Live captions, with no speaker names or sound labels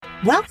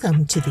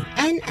Welcome to the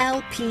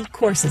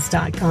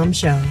NLPcourses.com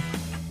show,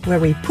 where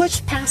we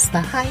push past the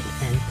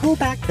hype and pull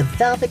back the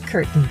velvet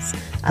curtains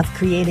of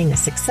creating a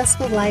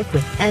successful life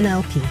with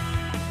NLP.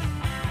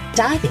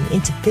 Diving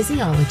into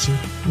physiology,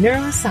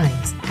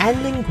 neuroscience,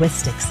 and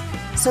linguistics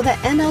so that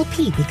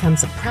NLP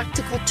becomes a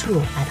practical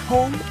tool at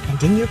home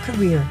and in your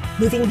career,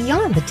 moving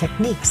beyond the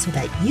techniques so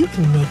that you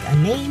can make a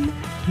name,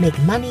 make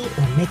money,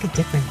 or make a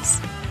difference.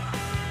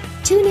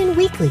 Tune in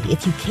weekly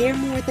if you care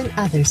more than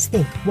others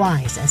think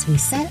wise as we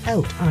set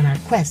out on our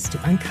quest to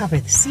uncover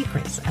the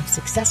secrets of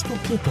successful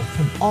people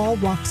from all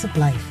walks of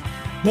life.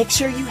 Make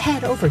sure you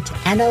head over to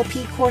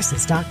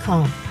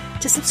NLPcourses.com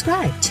to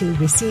subscribe to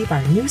receive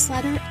our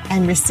newsletter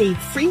and receive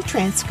free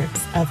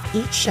transcripts of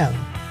each show.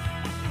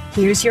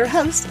 Here's your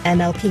host,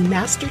 NLP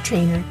Master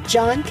Trainer,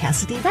 John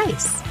Cassidy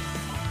Rice.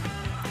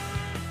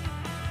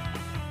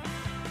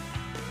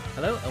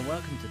 Hello and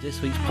welcome to this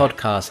week's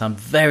podcast. I'm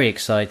very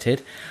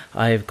excited.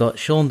 I've got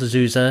Sean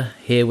D'Souza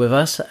here with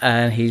us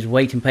and he's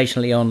waiting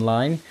patiently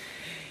online.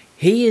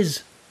 He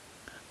is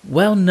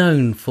well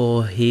known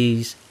for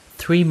his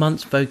 3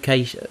 months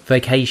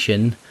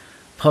vacation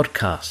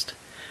podcast,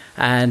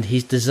 and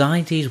he's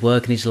designed his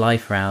work and his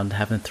life around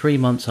having 3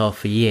 months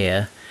off a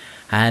year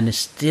and is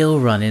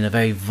still running a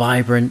very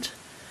vibrant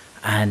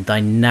and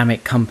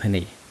dynamic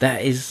company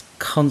that is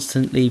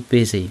constantly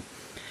busy.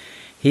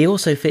 He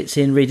also fits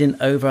in reading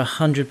over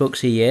 100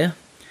 books a year,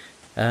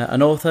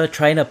 an author,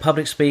 trainer,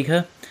 public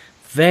speaker,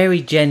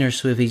 very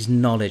generous with his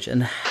knowledge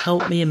and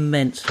helped me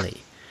immensely.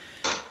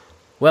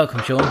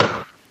 Welcome, Sean.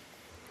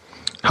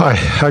 Hi,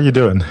 how you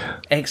doing?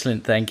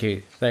 Excellent, thank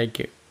you.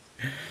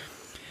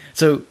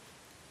 So,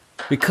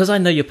 because I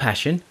know your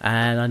passion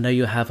and I know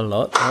you have a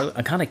lot,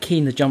 I'm kind of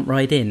keen to jump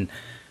right in.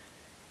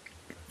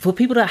 For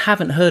people that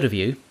haven't heard of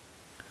you,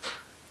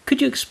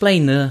 could you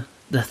explain the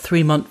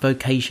 3 month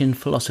vacation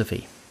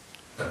philosophy?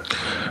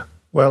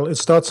 Well,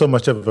 it's not so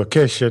much a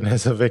vocation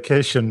as a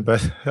vacation,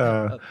 but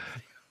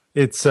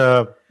it's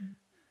the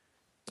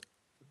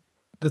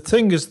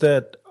thing is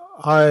that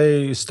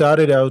I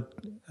started out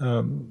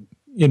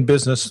in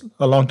business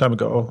a long time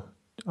ago.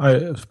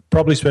 I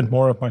probably spent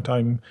more of my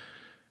time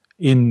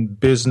in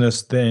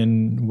business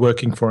than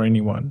working for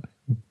anyone.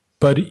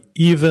 But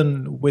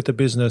even with a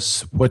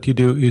business, what you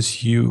do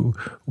is you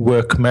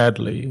work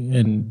madly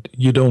and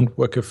you don't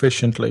work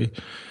efficiently.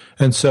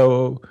 And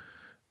so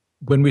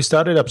when we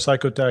started up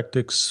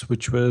Psychotactics,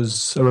 which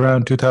was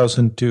around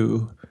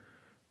 2002,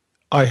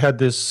 I had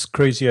this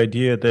crazy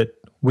idea that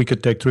we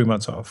could take 3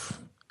 months off.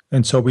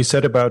 And so we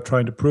set about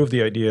trying to prove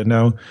the idea.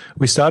 Now,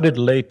 we started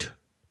late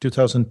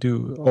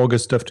 2002,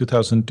 August of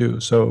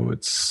 2002. So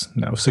it's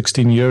now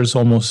 16 years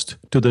almost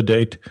to the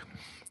date.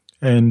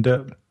 And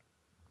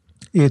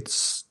I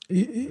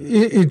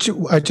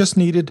just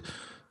needed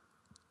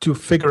to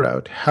figure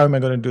out how am I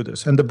going to do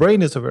this. And the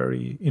brain is a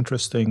very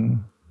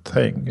interesting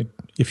thing.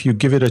 If you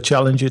give it a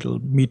challenge, it'll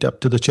meet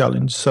up to the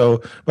challenge.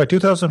 So by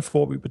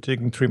 2004, we were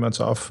taking 3 months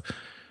off.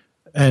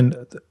 And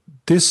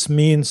this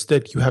means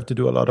that you have to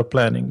do a lot of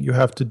planning. You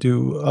have to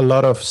do a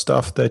lot of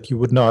stuff that you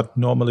would not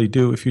normally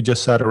do if you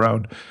just sat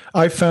around.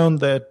 I found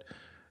that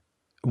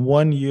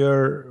 1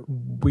 year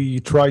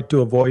we tried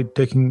to avoid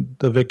taking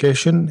the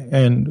vacation,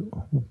 and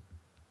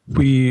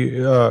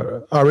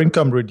our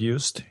income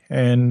reduced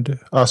and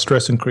our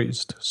stress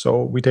increased.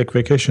 So we take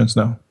vacations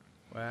now.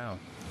 Wow.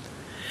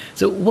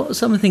 So what are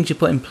some of the things you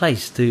put in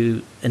place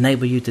to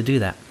enable you to do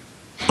that?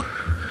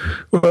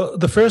 Well,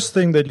 the first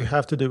thing that you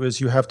have to do is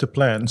you have to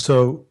plan.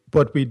 So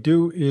what we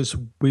do is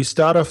we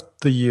start off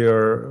the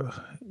year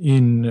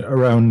in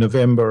around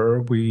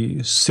November.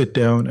 We sit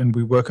down and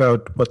we work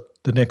out what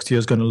the next year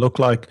is going to look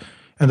like.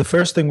 And the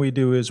first thing we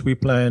do is we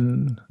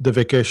plan the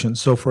vacation.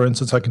 So for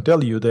instance, I can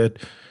tell you that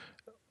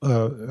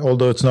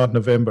although it's not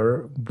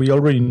November, we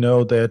already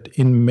know that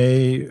in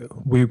May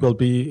we will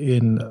be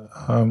in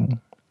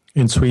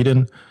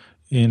Sweden.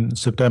 In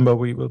September,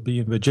 we will be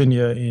in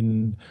Virginia.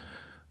 In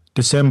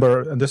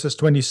December, and this is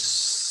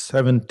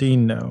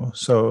 2017 now,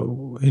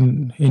 so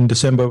in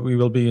December, we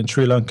will be in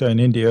Sri Lanka and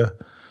India,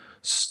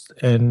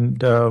 and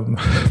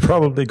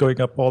probably going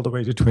up all the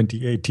way to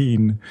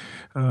 2018,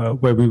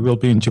 where we will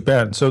be in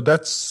Japan. So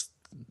that's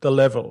the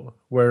level.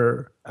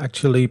 We're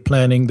actually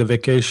planning the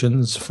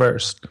vacations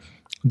first.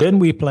 Then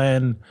we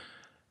plan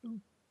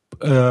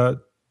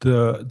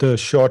the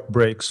short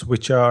breaks,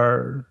 which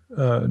are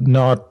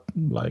not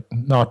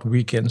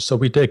weekends. So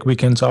we take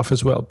weekends off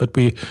as well, but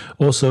we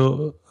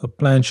also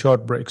plan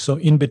short breaks. So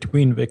in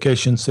between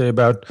vacations, say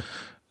about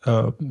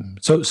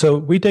so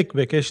we take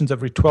vacations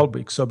every 12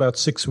 weeks. So about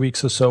 6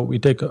 weeks or so, we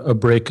take a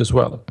break as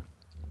well.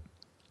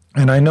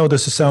 And I know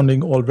this is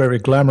sounding all very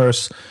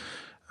glamorous,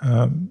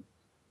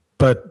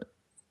 but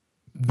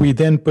we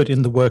then put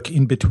in the work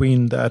in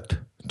between that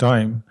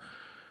time.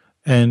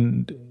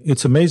 And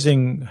it's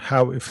amazing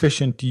how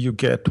efficient you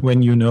get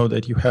when you know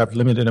that you have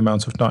limited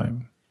amounts of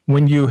time.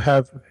 When you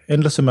have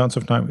endless amounts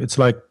of time, it's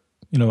like,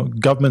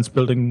 governments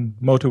building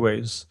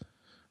motorways.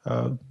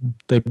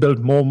 They build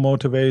more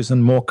motorways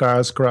and more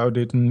cars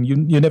crowded, and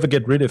you never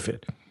get rid of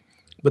it.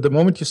 But the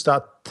moment you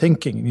start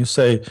thinking, you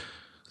say,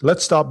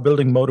 let's stop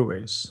building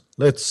motorways.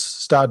 Let's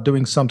start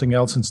doing something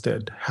else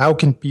instead. How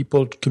can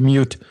people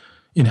commute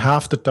in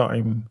half the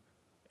time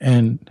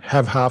and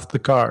have half the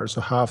cars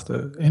or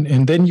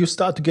and then you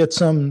start to get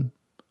some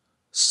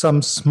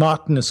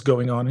smartness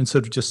going on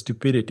instead of just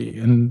stupidity.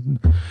 And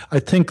I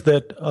think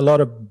that a lot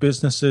of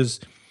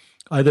businesses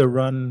either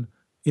run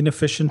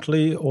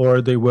inefficiently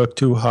or they work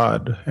too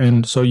hard.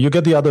 And so you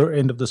get the other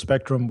end of the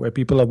spectrum where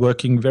people are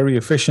working very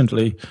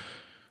efficiently,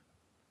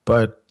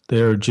 but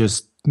they're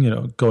just,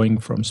 going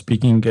from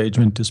speaking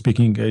engagement to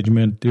speaking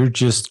engagement. They're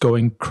just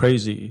going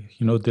crazy.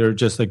 They're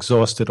just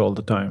exhausted all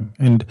the time.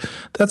 And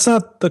that's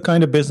not the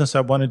kind of business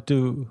I wanted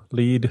to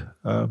lead.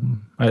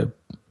 I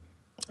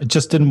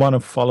just didn't want to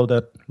follow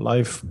that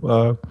life.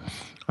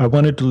 I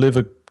wanted to live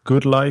a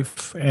good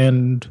life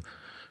and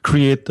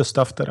create the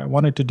stuff that I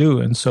wanted to do.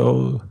 And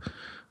so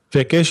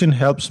vacation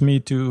helps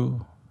me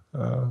to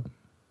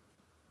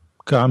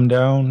calm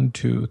down,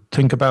 to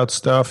think about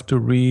stuff, to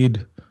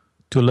read,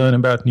 to learn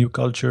about new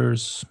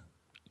cultures.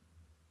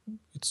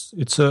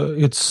 It's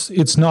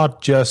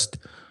not just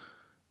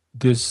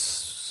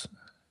this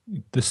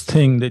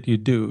thing that you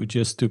do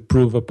just to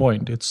prove a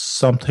point. It's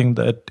something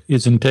that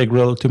is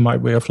integral to my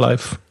way of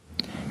life.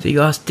 So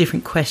you ask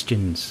different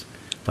questions,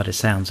 by the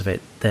sounds of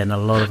it, than a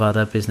lot of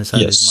other business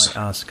owners might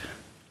ask.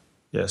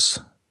 Yes.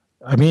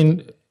 I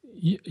mean,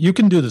 you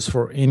can do this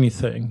for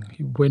anything.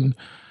 When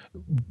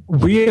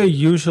we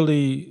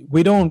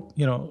don't,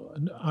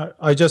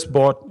 I just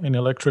bought an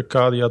electric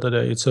car the other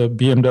day. It's a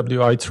BMW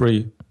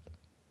i3.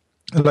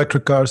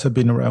 Electric cars have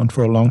been around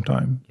for a long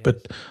time. Yes.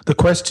 But the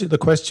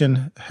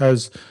question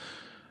has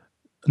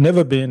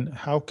never been,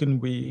 how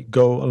can we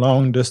go a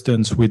long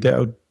distance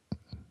without,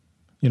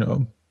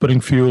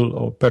 putting fuel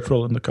or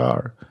petrol in the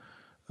car?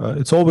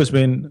 It's always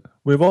been,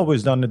 we've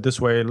always done it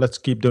this way. Let's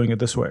keep doing it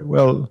this way.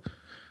 Well,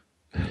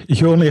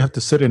 you only have to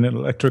sit in an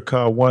electric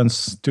car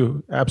once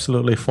to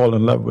absolutely fall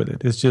in love with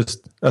it. It's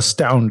just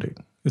astounding.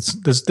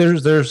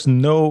 There's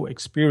no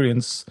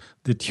experience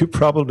that you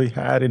probably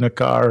had in a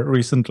car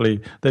recently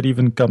that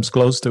even comes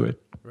close to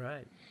it.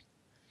 Right.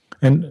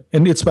 And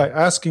it's by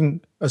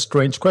asking a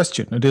strange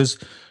question. It is,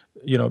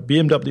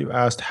 BMW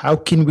asked, how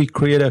can we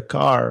create a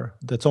car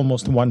that's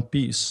almost one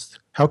piece?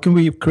 How can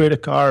we create a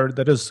car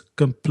that is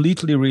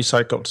completely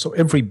recycled? So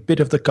every bit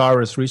of the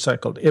car is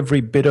recycled.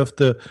 Every bit of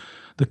the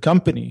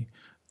company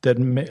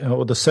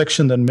or the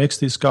section that makes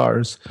these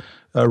cars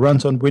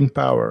runs on wind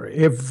power.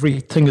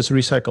 Everything is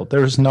recycled.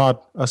 There is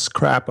not a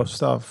scrap of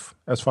stuff,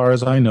 as far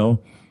as I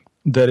know,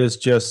 that is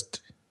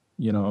just,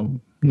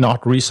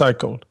 not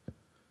recycled.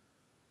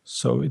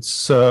 So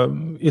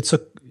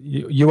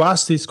you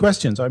ask these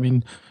questions. I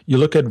mean, you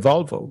look at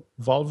Volvo.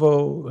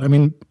 Volvo, I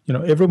mean,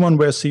 everyone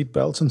wears seat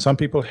belts, and some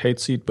people hate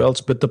seat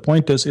belts, but the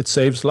point is it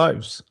saves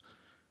lives.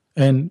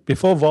 And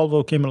before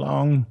Volvo came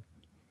along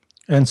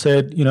and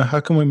said,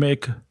 how can we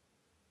make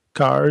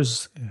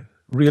cars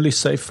really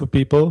safe for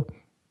people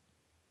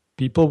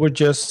were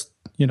just,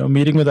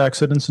 meeting with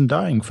accidents and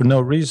dying for no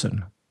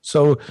reason.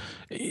 So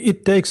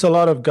it takes a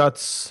lot of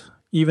guts,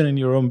 even in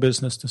your own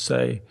business, to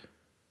say,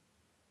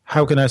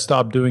 how can I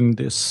stop doing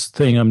this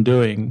thing I'm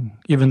doing,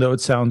 even though it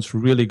sounds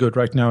really good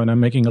right now and I'm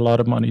making a lot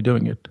of money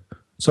doing it?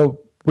 So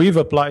we've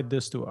applied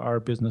this to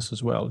our business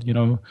as well.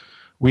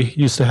 We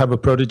used to have a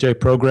protege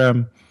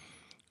program.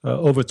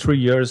 Over 3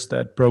 years,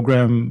 that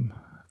program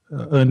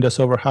earned us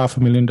over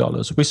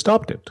 $500,000. We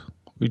stopped it.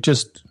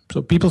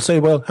 So people say,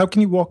 well, how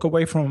can you walk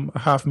away from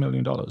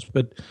 $500,000?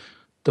 But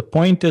the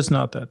point is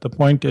not that. The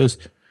point is,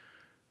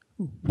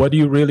 what do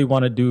you really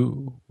want to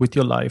do with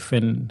your life,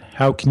 and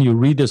how can you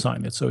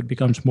redesign it so it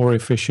becomes more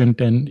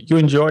efficient and you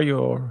enjoy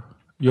your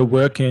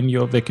work and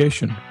your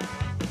vacation?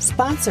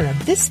 Sponsor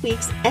of this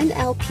week's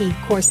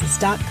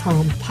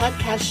NLPcourses.com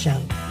podcast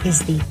show is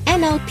the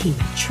NLP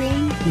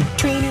Train the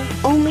Trainer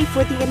Only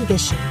for the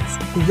Ambitious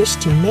who wish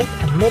to make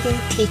a living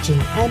teaching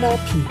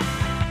NLP.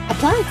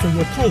 Apply for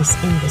your place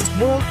in this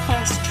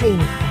world-class training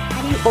by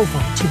heading over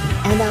to the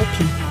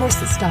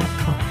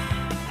NLPcourses.com.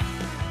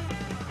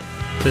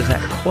 So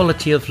that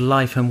quality of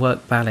life and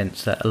work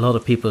balance that a lot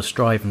of people are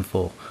striving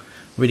for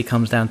really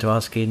comes down to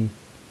asking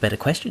better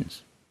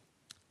questions.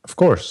 Of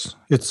course.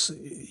 It's I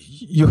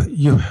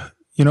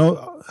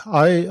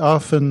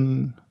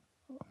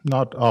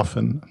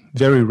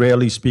very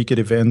rarely speak at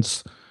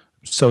events.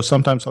 So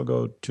sometimes I'll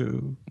go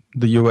to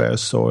the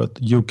US or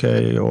the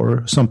UK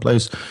or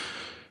someplace,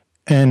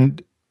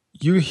 and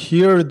you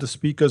hear the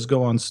speakers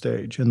go on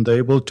stage and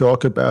they will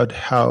talk about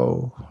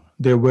how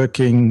they're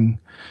working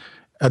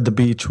at the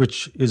beach,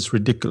 which is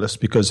ridiculous,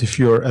 because if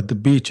you're at the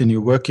beach and you're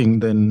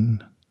working,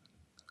 then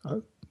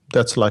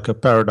that's like a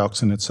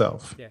paradox in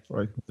itself, yeah.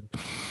 Right?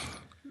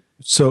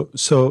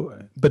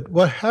 But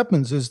what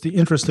happens is, the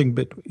interesting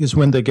bit is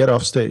when they get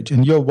off stage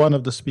and you're one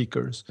of the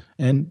speakers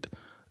and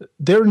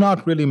they're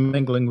not really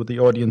mingling with the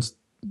audience.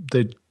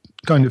 They're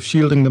kind of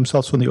shielding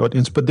themselves from the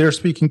audience, but they're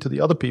speaking to the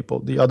other people,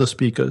 the other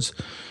speakers.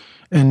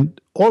 And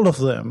all of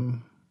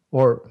them,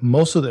 or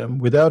most of them,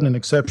 without an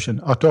exception,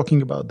 are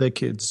talking about their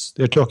kids.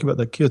 They're talking about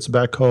their kids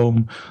back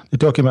home. They're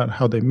talking about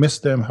how they miss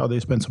them, how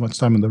they spend so much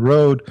time on the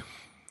road.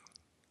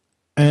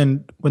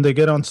 And when they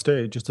get on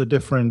stage, it's a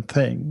different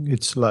thing.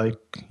 It's like,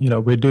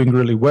 we're doing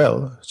really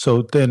well.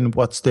 So then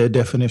what's their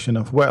definition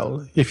of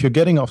well? If you're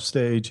getting off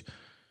stage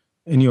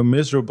and you're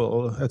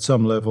miserable at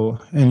some level,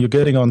 and you're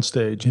getting on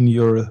stage and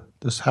you're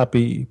this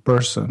happy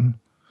person,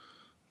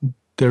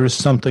 there is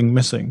something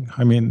missing.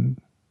 I mean,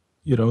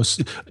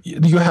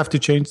 you have to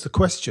change the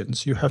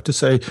questions. You have to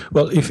say,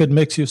 well, if it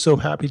makes you so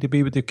happy to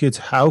be with your kids,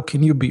 how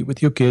can you be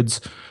with your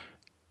kids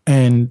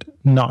and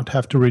not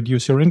have to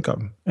reduce your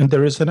income? And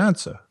there is an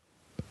answer.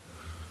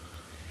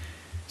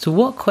 So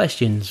what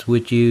questions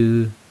would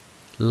you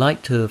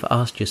like to have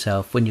asked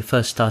yourself when you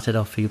first started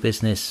off your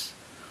business?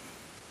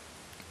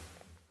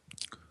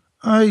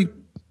 I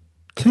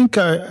think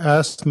I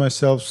asked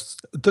myself,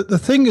 the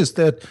thing is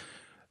that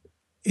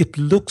it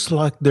looks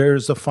like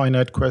there's a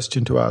finite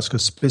question to ask, a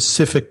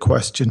specific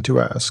question to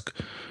ask,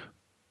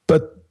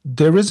 but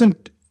there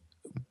isn't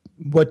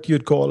what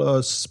you'd call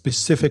a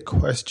specific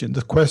question.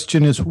 The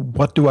question is,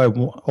 what do I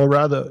want? Or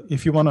rather,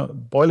 if you want to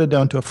boil it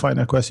down to a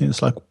finite question,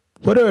 it's like,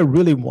 what do I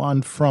really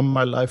want from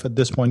my life at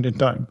this point in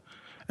time?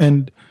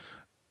 And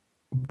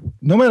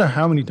no matter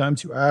how many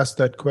times you ask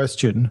that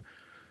question,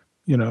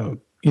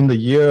 in the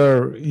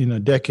year, in a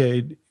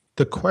decade,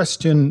 the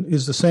question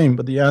is the same,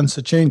 but the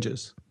answer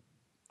changes.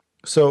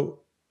 So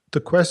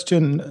the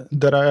question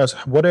that I ask,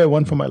 what do I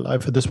want from my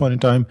life at this point in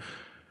time?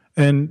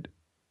 And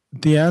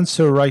the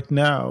answer right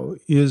now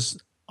is,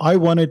 I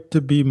want it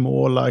to be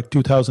more like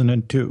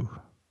 2002.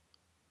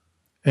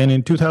 And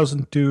in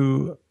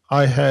 2002,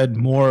 I had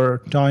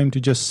more time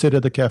to just sit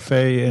at the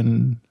cafe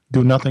and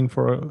do nothing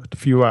for a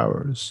few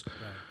hours. Right.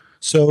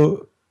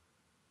 So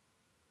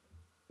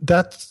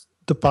that's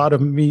the part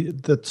of me,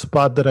 that's the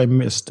part that I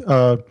missed.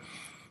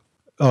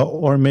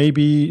 Or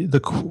maybe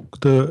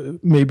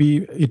maybe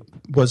it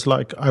was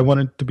like I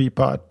wanted to be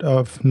part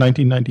of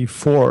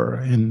 1994,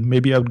 and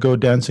maybe I would go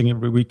dancing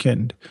every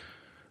weekend.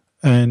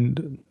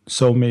 And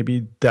so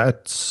maybe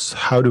that's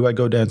how do I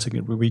go dancing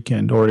every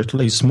weekend, or at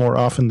least more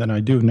often than I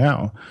do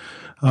now.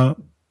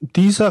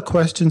 These are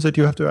questions that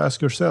you have to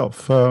ask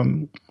yourself.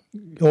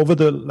 Over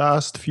the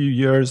last few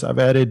years, I've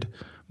added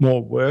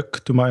more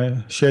work to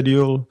my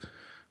schedule.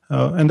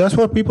 And that's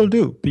what people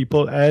do.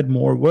 People add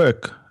more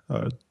work.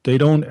 They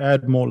don't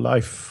add more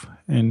life.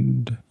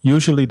 And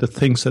usually the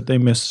things that they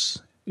miss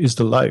is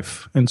the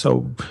life. And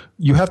so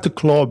you have to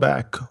claw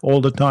back all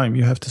the time.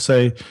 You have to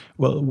say,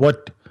 well,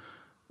 what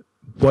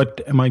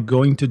am I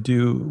going to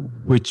do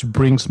which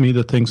brings me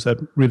the things that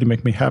really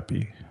make me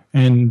happy?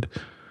 And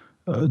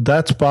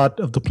that's part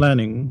of the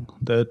planning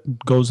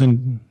that goes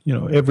in.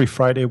 Every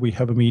Friday we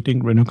have a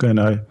meeting, Renuka and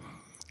I,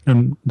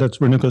 and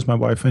Renuka's my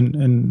wife,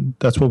 and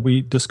that's what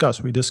we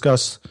discuss. We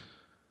discuss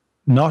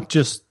not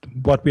just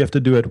what we have to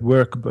do at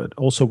work, but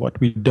also what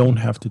we don't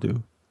have to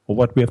do or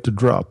what we have to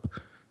drop.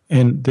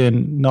 And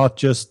then not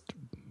just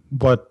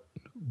what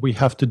we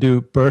have to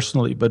do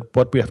personally, but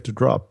what we have to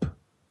drop.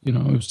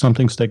 If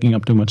something's taking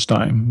up too much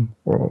time,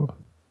 or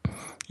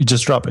you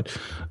just drop it.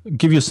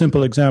 Give you a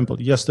simple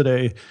example.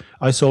 Yesterday,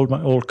 I sold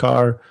my old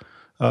car.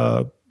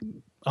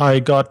 I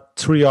got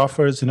 3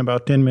 offers in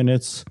about 10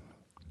 minutes.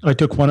 I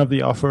took one of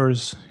the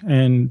offers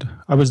and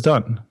I was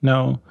done.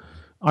 Now,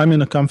 I'm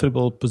in a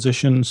comfortable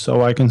position,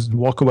 so I can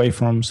walk away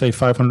from, say,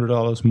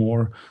 $500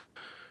 more.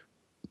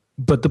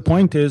 But the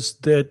point is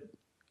that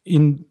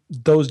in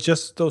those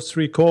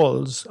 3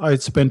 calls, I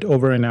spent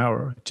over an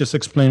hour just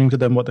explaining to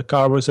them what the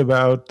car was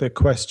about, their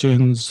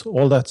questions,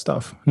 all that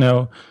stuff.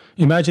 Now,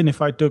 imagine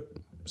if I took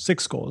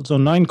 6 calls or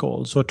 9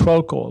 calls or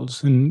 12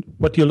 calls, and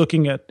what you're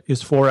looking at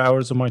is 4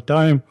 hours of my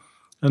time,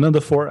 another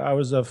 4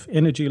 hours of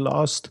energy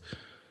lost.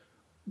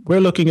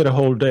 We're looking at a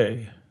whole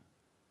day.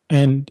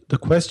 And the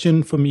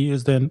question for me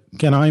is then,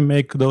 can I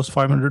make those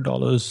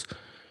 $500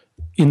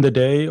 in the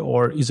day,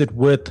 or is it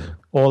worth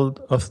all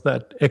of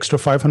that extra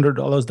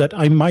 $500 that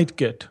I might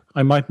get,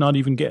 I might not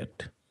even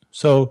get?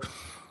 So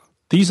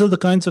these are the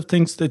kinds of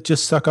things that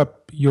just suck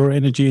up your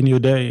energy in your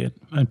day,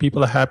 and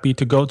people are happy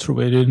to go through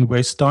it and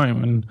waste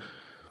time. And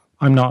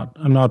I'm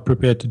not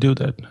prepared to do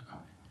that.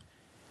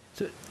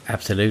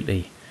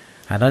 Absolutely.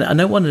 And I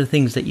know one of the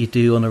things that you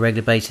do on a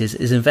regular basis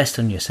is invest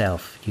in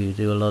yourself. You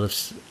do a lot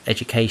of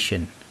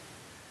education.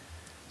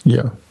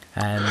 Yeah.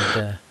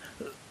 And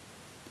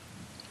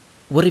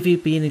what have you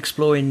been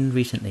exploring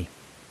recently?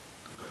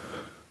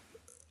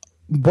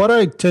 What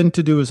I tend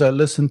to do is I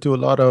listen to a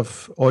lot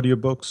of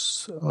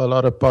audiobooks, a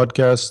lot of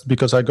podcasts,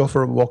 because I go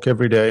for a walk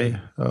every day.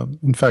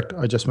 In fact,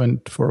 I just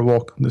went for a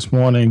walk this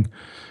morning.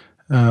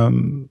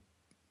 And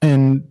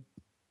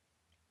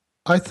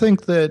I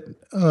think that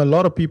a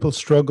lot of people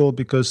struggle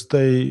because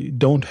they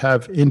don't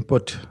have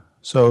input.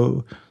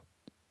 So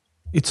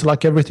it's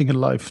like everything in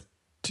life.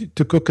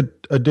 To cook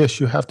a dish,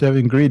 you have to have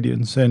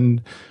ingredients,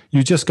 and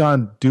you just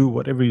can't do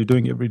whatever you're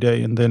doing every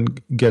day and then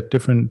get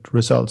different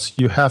results.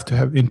 You have to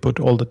have input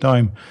all the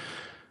time.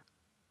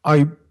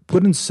 I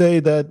wouldn't say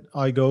that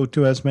I go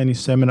to as many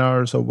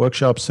seminars or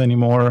workshops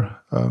anymore,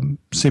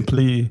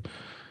 simply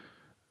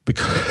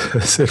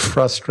because it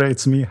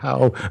frustrates me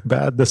how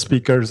bad the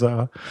speakers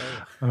are.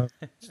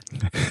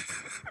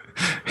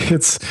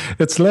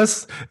 it's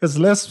less.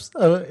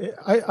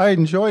 I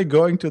enjoy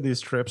going to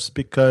these trips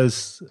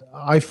because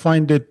I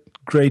find it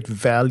great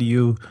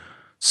value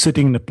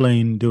sitting in a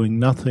plane doing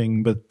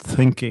nothing but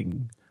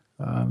thinking.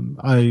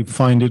 I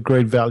find it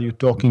great value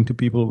talking to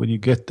people when you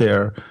get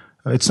there.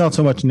 It's not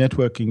so much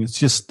networking. It's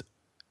just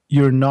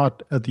you're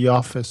not at the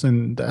office,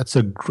 and that's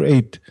a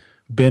great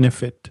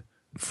benefit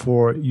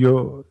for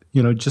your,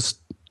 just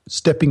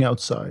stepping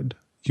outside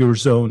your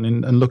zone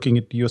and looking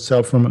at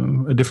yourself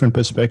from a different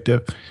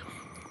perspective.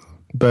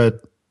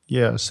 But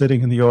yeah,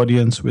 sitting in the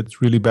audience with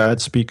really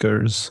bad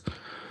speakers,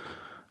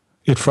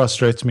 it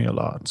frustrates me a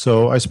lot.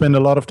 So I spend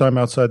a lot of time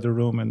outside the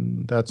room,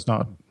 and that's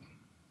not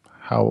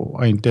how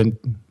I intend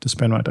to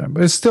spend my time.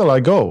 But still,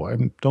 I go. I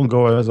don't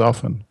go as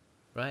often.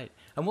 Right.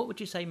 And what would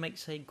you say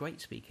makes a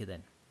great speaker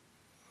then?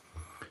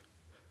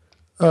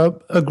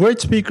 A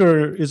great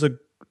speaker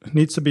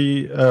needs to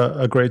be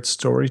a great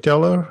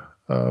storyteller.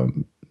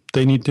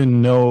 They need to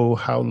know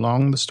how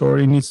long the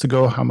story needs to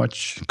go, how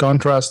much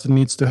contrast it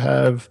needs to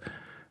have.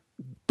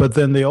 But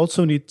then they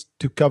also need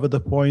to cover the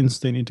points.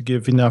 They need to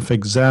give enough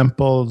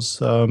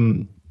examples.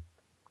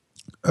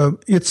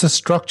 It's a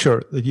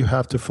structure that you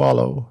have to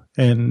follow.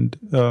 And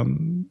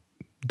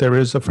there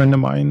is a friend of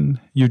mine,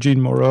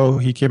 Eugene Moreau.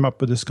 He came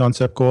up with this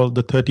concept called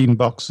the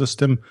 13-box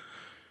system.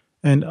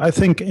 And I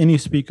think any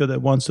speaker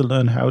that wants to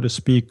learn how to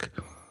speak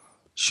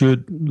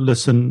should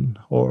listen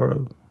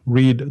or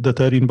read the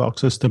 13-box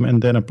system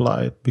and then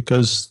apply it,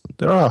 because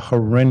there are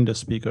horrendous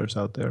speakers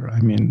out there.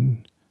 I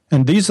mean,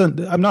 and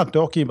I'm not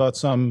talking about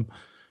some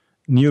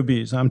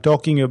newbies. I'm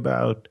talking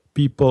about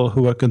people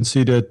who are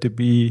considered to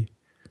be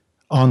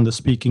on the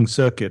speaking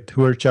circuit,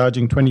 who are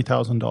charging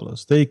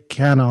 $20,000. They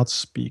cannot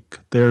speak.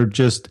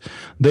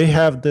 They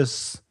have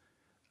this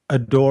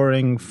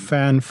adoring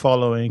fan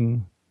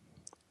following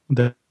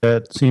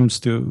that seems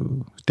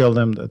to tell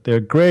them that they're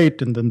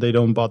great, and then they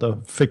don't bother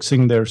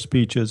fixing their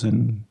speeches.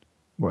 And,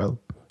 well,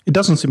 it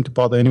doesn't seem to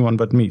bother anyone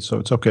but me, so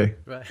it's okay.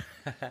 Right.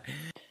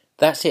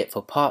 That's it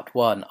for part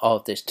 1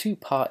 of this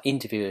 2-part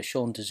interview with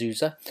Sean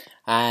D'Souza,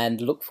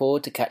 and look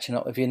forward to catching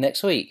up with you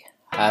next week.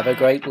 Have a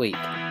great week.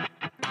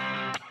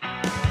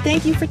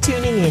 Thank you for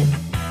tuning in.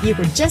 You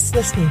were just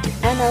listening to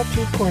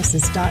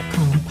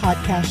NLPcourses.com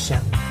podcast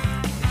show.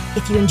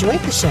 If you enjoyed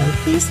the show,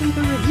 please leave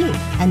a review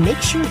and make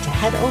sure to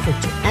head over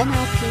to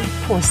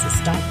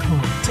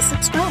NLPcourses.com to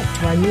subscribe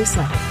to our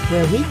newsletter,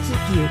 where we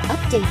keep you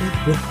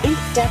updated with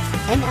in-depth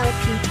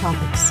NLP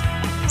topics.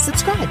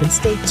 Subscribe and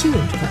stay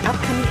tuned for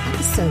upcoming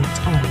episodes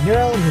on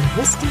neural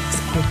linguistics,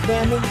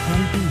 programming,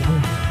 and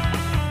beyond.